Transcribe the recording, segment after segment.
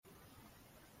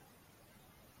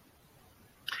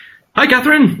Hi,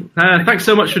 Catherine. Thanks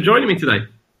so much for joining me today.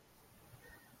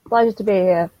 Pleasure to be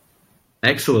here.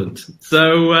 Excellent.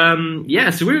 So,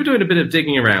 so we were doing a bit of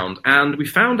digging around, and we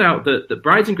found out that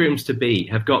brides and grooms-to-be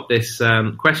have got this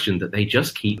question that they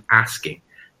just keep asking.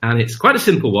 And it's quite a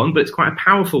simple one, but it's quite a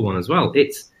powerful one as well.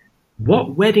 It's,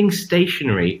 what wedding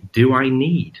stationery do I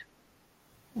need?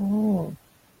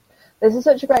 This is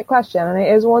such a great question, and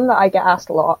it is one that I get asked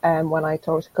a lot when I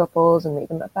talk to couples and meet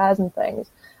them at fairs and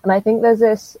things. And I think there's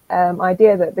this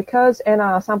idea that because in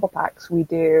our sample packs we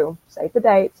do save the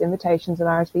dates, invitations, and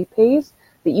RSVPs,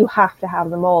 that you have to have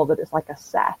them all, that it's like a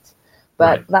set.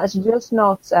 But that's just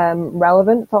not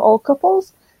relevant for all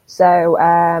couples. So,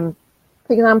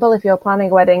 for example, if you're planning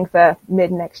a wedding for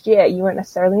mid next year, you won't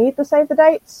necessarily need to save the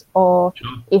dates. Or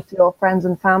if your friends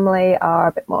and family are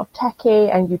a bit more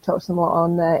techie and you talk to them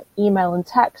on the email and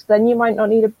text, then you might not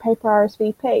need a paper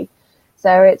RSVP.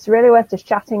 So it's really worth just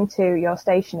chatting to your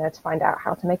stationer to find out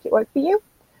how to make it work for you.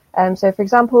 So, for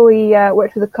example, we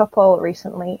worked with a couple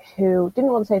recently who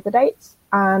didn't want to save the dates,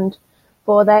 and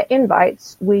for their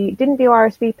invites, we didn't do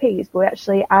RSVPs, but we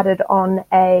actually added on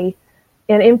an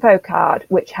info card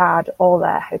which had all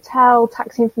their hotel,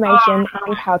 taxi information,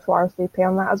 and how to RSVP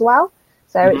on that as well.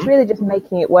 So it's really just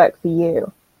making it work for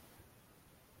you.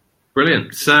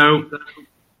 Brilliant. So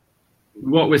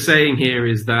what we're saying here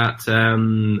is that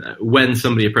when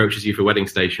somebody approaches you for wedding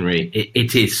stationery,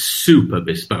 it is super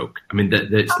bespoke. I mean,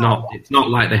 it's not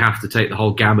like they have to take the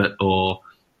whole gamut, or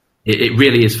it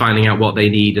really is finding out what they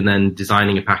need and then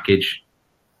designing a package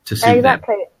to suit them.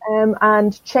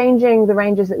 And changing the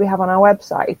ranges that we have on our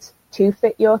website to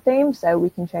fit your theme, so we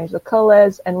can change the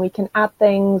colours and we can add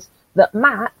things that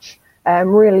match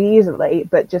really easily,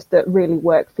 but just that really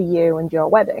work for you and your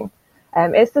wedding.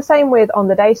 It's the same with on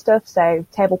the day stuff, so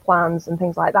table plans and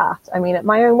things like that. I mean, at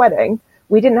my own wedding,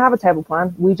 we didn't have a table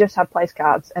plan. We just had place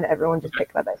cards and everyone just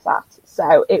picked where they sat.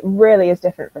 So it really is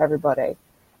different for everybody,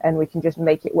 and we can just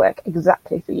make it work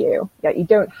exactly for you. Yeah, you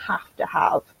don't have to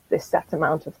have this set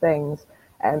amount of things.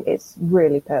 It's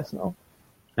really personal.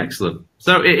 Excellent.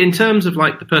 So in terms of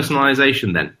like the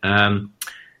personalization then,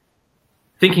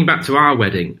 thinking back to our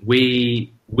wedding,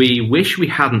 we wish we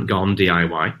hadn't gone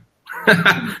DIY.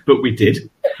 But we did.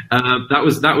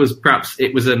 That was perhaps,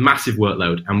 it was a massive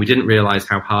workload, and we didn't realize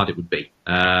how hard it would be.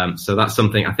 So that's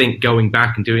something, I think, going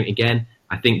back and doing it again,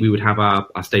 I think we would have our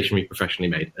stationery professionally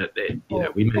made.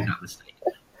 We made that mistake.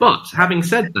 But having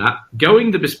said that, going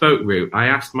the bespoke route, I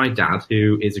asked my dad,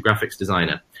 who is a graphics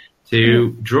designer,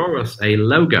 to draw us a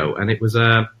logo, and it was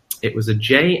a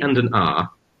J and an R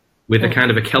with a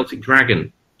kind of a Celtic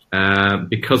dragon,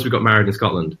 because we got married in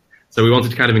Scotland. So we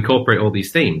wanted to kind of incorporate all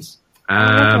these themes.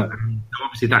 And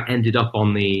obviously that ended up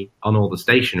on all the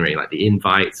stationery, like the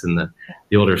invites and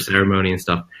the order of ceremony and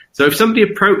stuff. So if somebody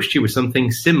approached you with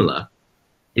something similar,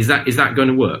 is that going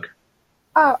to work?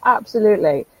 Oh,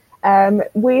 absolutely.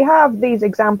 We have these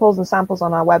examples and samples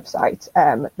on our website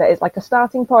that is like a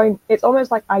starting point. It's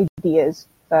almost like ideas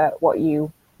for what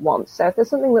you want. So if there's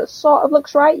something that sort of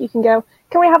looks right, you can go,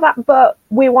 can we have that, but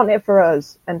we want it for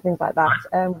us, and things like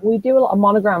that. We do a lot of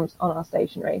monograms on our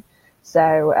stationery.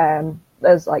 So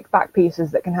there's like back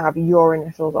pieces that can have your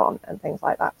initials on and things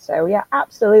like that. So yeah,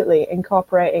 absolutely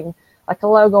incorporating like a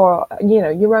logo or,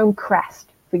 your own crest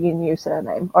for your new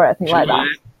surname or anything like that.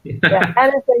 Yeah,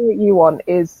 anything that you want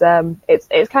is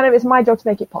it's my job to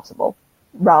make it possible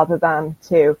rather than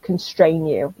to constrain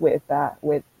you with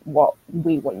what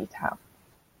we want you to have.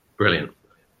 Brilliant.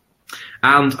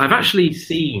 And I've actually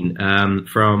seen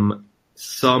from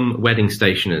some wedding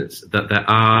stationers that there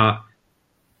are,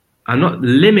 not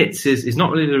limits is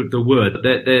not really the word,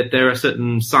 but there are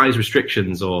certain size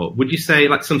restrictions, or would you say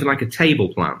like something like a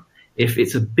table plan? If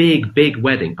it's a big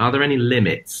wedding, are there any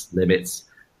limits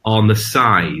on the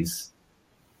size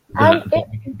that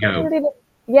you can go?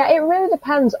 It really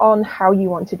depends on how you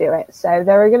want to do it. So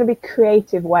there are going to be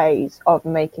creative ways of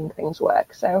making things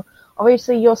work. So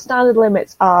obviously your standard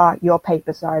limits are your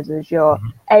paper sizes. Your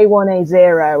A1,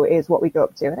 A0 is what we go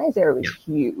up to, and A0 is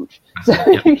huge. So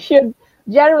you should,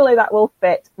 generally that will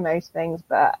fit most things,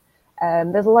 but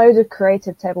there's loads of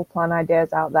creative table plan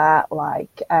ideas out there,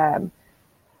 like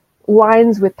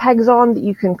lines with pegs on that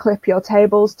you can clip your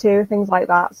tables to, things like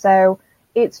that. So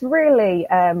it's really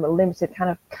limited kind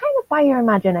of by your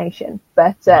imagination.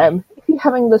 But if you're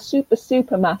having the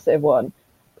super massive one,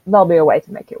 there'll be a way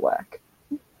to make it work.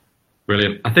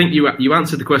 Brilliant. I think you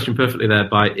answered the question perfectly there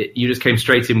you just came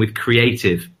straight in with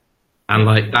creative. And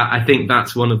like that, I think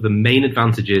that's one of the main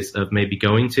advantages of maybe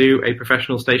going to a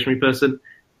professional stationery person.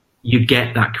 You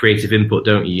get that creative input,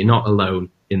 don't you? You're not alone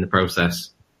in the process.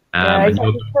 And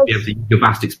you'll be able to use your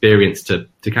vast experience to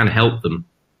kind of help them.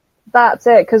 That's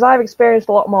it, because I've experienced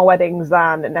a lot more weddings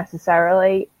than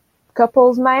necessarily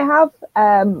couples may have.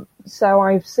 So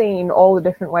I've seen all the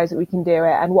different ways that we can do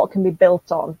it and what can be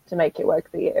built on to make it work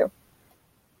for you.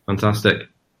 Fantastic.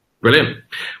 Brilliant.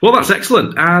 Well, that's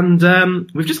excellent. And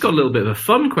we've just got a little bit of a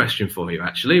fun question for you,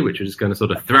 actually, which we're just going to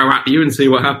sort of throw at you and see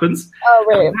what happens. Oh,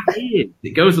 really?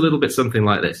 It goes a little bit something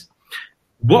like this.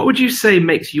 What would you say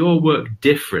makes your work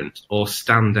different or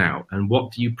stand out? And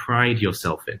what do you pride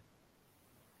yourself in?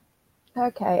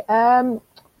 Okay.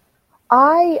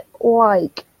 I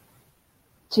like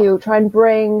to try and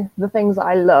bring the things that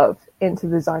I love into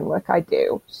the design work I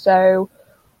do. So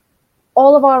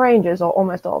all of our ranges, or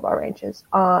almost all of our ranges,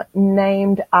 are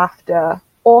named after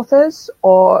authors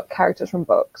or characters from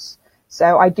books.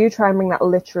 So I do try and bring that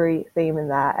literary theme in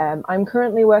there. I'm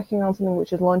currently working on something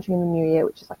which is launching in the new year,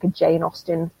 which is like a Jane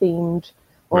Austen themed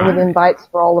one with invites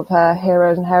for all of her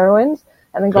heroes and heroines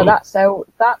and things like that. So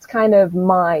that's kind of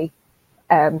my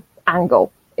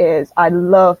angle. Is I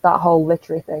love that whole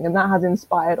literary thing, and that has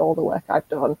inspired all the work I've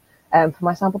done for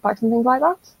my sample packs and things like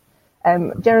that.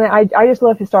 Generally, I just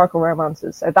love historical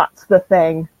romances, so that's the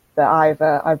thing that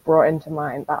I've brought into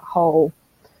mind. That whole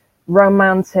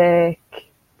romantic,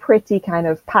 pretty kind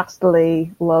of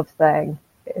pastel-y love thing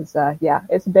is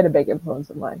it's been a big influence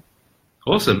of mine.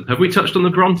 Awesome. Have we touched on the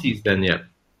Brontes then yet?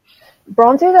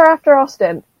 Brontes are after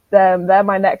Austen. They're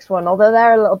my next one, although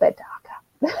they're a little bit darker.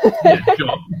 Yeah,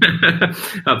 sure.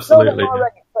 Absolutely.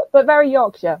 But very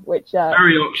Yorkshire, which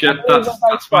very Yorkshire.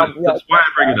 That's why I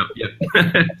bring it up.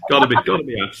 Yeah, gotta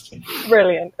be asked.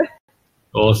 Brilliant.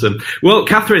 Awesome. Well,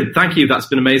 Catherine, thank you. That's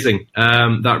been amazing.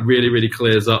 That really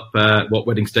clears up what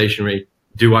wedding stationery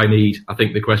do I need. I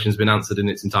think the question's been answered in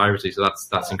its entirety, so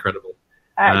that's incredible.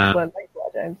 Excellent. Thanks a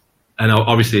lot, James. And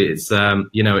obviously, it's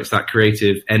it's that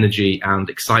creative energy and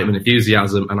excitement,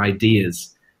 enthusiasm, and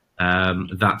ideas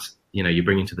that you're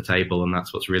bringing to the table, and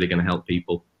that's what's really going to help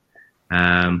people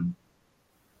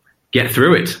get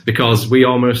through it, because we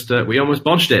almost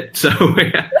bodged it. So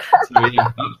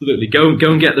absolutely, go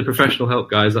and get the professional help,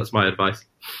 guys. That's my advice.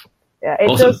 Yeah, it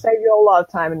Awesome. does save you a lot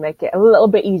of time and make it a little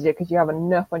bit easier because you have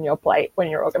enough on your plate when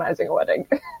you're organising a wedding.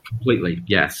 Completely,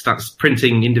 yes. That's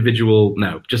printing individual.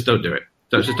 No, just don't do it.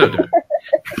 Don't do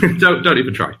it. don't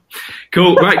even try.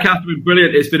 Cool. Right, Catherine,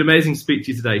 brilliant. It's been amazing to speak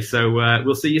to you today. So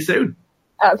we'll see you soon.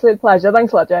 Absolute pleasure.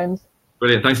 Thanks a lot, James.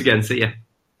 Brilliant. Thanks again. See ya.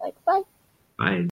 Thanks. Bye. Bye.